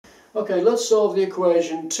Okay, let's solve the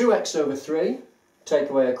equation 2x over 3, take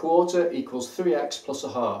away a quarter, equals 3x plus a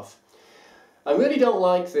half. I really don't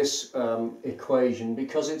like this equation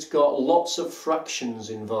because it's got lots of fractions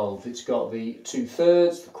involved. It's got the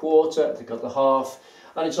 2/3, the quarter, it's got the half,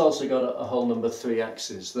 and it's also got a whole number of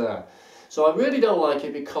 3x's there. So I really don't like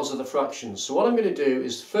it because of the fractions. So what I'm going to do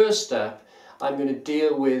is, first step, I'm going to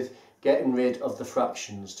deal with getting rid of the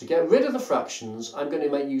fractions. To get rid of the fractions, I'm going to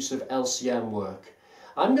make use of LCM work.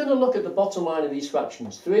 I'm going to look at the bottom line of these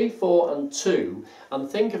fractions, 3, 4 and 2, and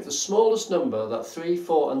think of the smallest number that 3,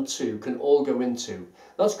 4 and 2 can all go into.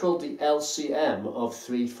 That's called the LCM of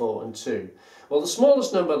 3, 4 and 2. Well, the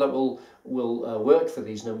smallest number that will work for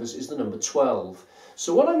these numbers is the number 12.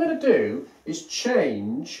 So what I'm going to do is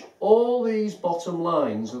change all these bottom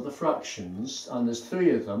lines of the fractions, and there's 3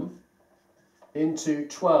 of them, into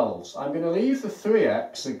 12s. I'm going to leave the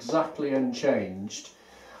 3x exactly unchanged.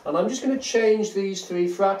 And I'm just going to change these 3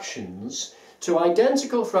 fractions to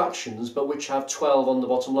identical fractions but which have 12 on the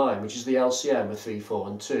bottom line, which is the LCM of 3, 4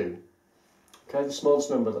 and 2. Okay, the smallest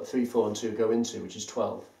number that 3, 4 and 2 go into, which is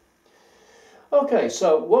 12. Okay,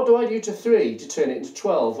 so what do I do to 3 to turn it into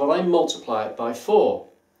 12? Well, I multiply it by 4.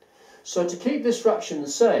 So to keep this fraction the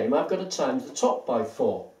same, I've got to times the top by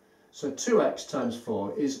 4. So 2x times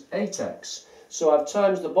 4 is 8x. So I've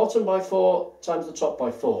times the bottom by 4 times the top by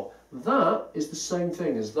 4. That is the same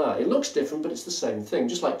thing as that. It looks different, but it's the same thing.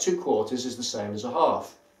 Just like 2/4 is the same as a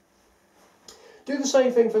half. Do the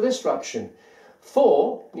same thing for this fraction.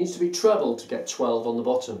 4 needs to be trebled to get 12 on the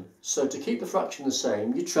bottom. So to keep the fraction the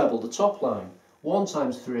same, you treble the top line. 1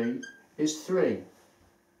 times 3 is 3.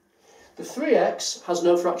 The 3x has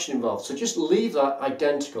no fraction involved, so just leave that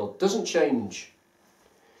identical. It doesn't change.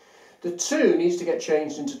 The 2 needs to get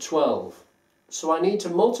changed into 12. So I need to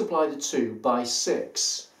multiply the 2 by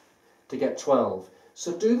 6. To get 12.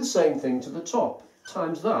 So do the same thing to the top,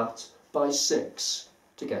 times that by 6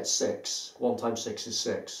 to get 6. 1 times 6 is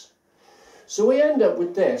 6. So we end up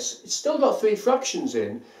with this. It's still got 3 fractions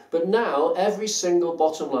in, but now every single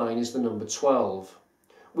bottom line is the number 12.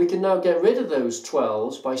 We can now get rid of those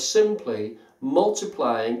 12s by simply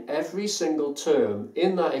multiplying every single term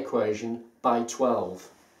in that equation by 12.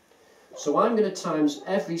 So I'm going to times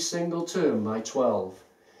every single term by 12.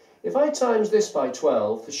 If I times this by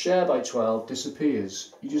 12, the share by 12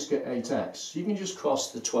 disappears. You just get 8x. You can just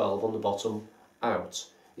cross the 12 on the bottom out.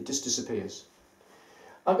 It just disappears.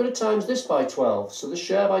 I've got to times this by 12, so the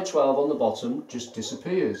share by 12 on the bottom just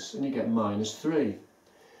disappears, and you get minus 3.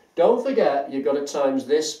 Don't forget you've got to times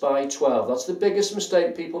this by 12. That's the biggest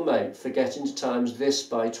mistake people make, forgetting to times this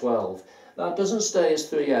by 12. That doesn't stay as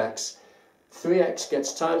 3x. 3x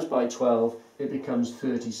gets times by 12, it becomes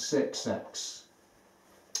 36x.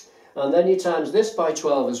 And then you times this by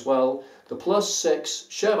 12 as well, the plus 6,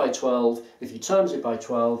 share by 12, if you times it by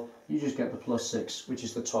 12, you just get the plus 6, which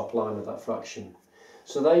is the top line of that fraction.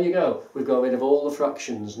 So there you go, we've got rid of all the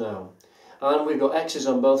fractions now. And we've got x's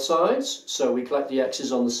on both sides, so we collect the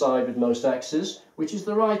x's on the side with most x's, which is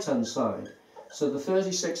the right hand side. So the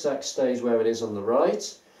 36x stays where it is on the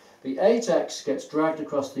right. The 8x gets dragged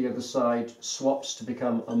across the other side, swaps to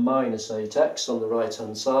become a minus 8x on the right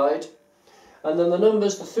hand side. And then the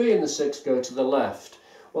numbers, the 3 and the 6, go to the left.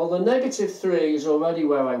 Well, the negative 3 is already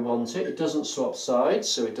where I want it. It doesn't swap sides,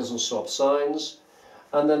 so it doesn't swap signs.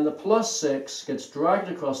 And then the plus 6 gets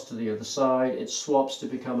dragged across to the other side. It swaps to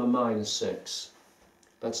become a minus 6.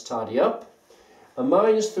 Let's tidy up. A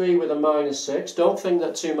minus 3 with a minus 6. Don't think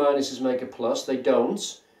that 2 minuses make a plus. They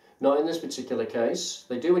don't. Not in this particular case.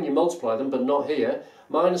 They do when you multiply them, but not here.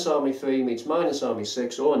 Minus army 3 meets minus army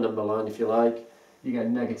 6, or a number line if you like. You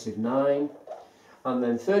get negative 9. And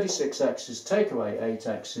then 36x's take away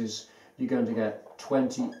 8x's, you're going to get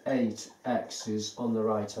 28x's on the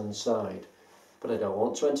right hand side. But I don't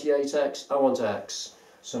want 28x, I want x.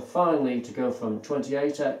 So finally, to go from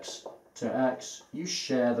 28x to x, you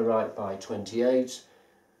share the right by 28,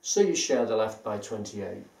 so you share the left by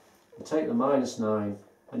 28. You take the minus 9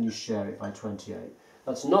 and you share it by 28.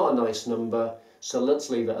 That's not a nice number, so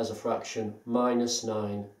let's leave it as a fraction, minus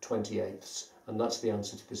 9/28. And that's the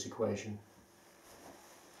answer to this equation.